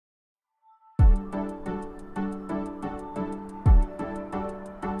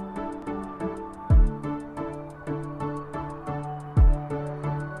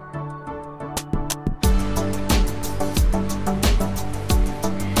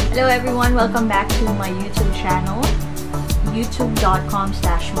Hello everyone, welcome back to my YouTube channel,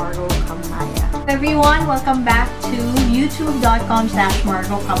 youtube.com/MargoCamaya. Everyone, welcome back to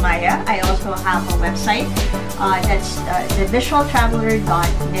youtube.com/MargoCamaya. I also have a website, that's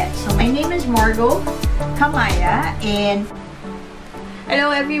thevisualtraveler.net. So my name is Margo Camaya, and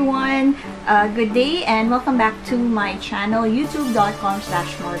hello everyone, good day and welcome back to my channel,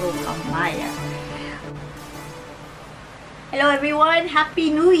 youtube.com/MargoCamaya. Hello everyone,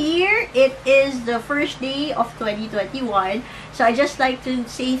 Happy New Year! It is the first day of 2021. So I just like to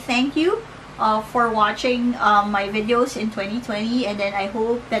say thank you for watching my videos in 2020, and then I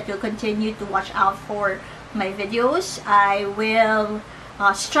hope that you'll continue to watch out for my videos. I will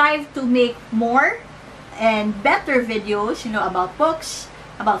strive to make more and better videos, about books,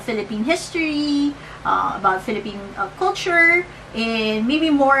 about Philippine history, about Philippine culture, and maybe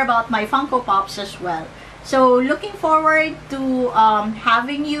more about my Funko Pops as well. So looking forward to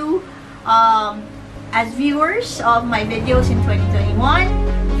having you as viewers of my videos in 2021.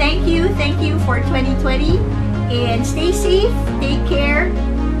 Thank you for 2020, and stay safe, take care,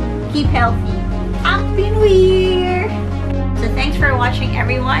 keep healthy. Happy New Year! So thanks for watching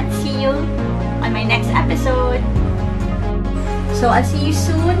everyone. See you on my next episode. So I'll see you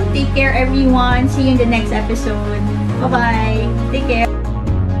soon. Take care everyone. See you in the next episode. Bye bye. Take care.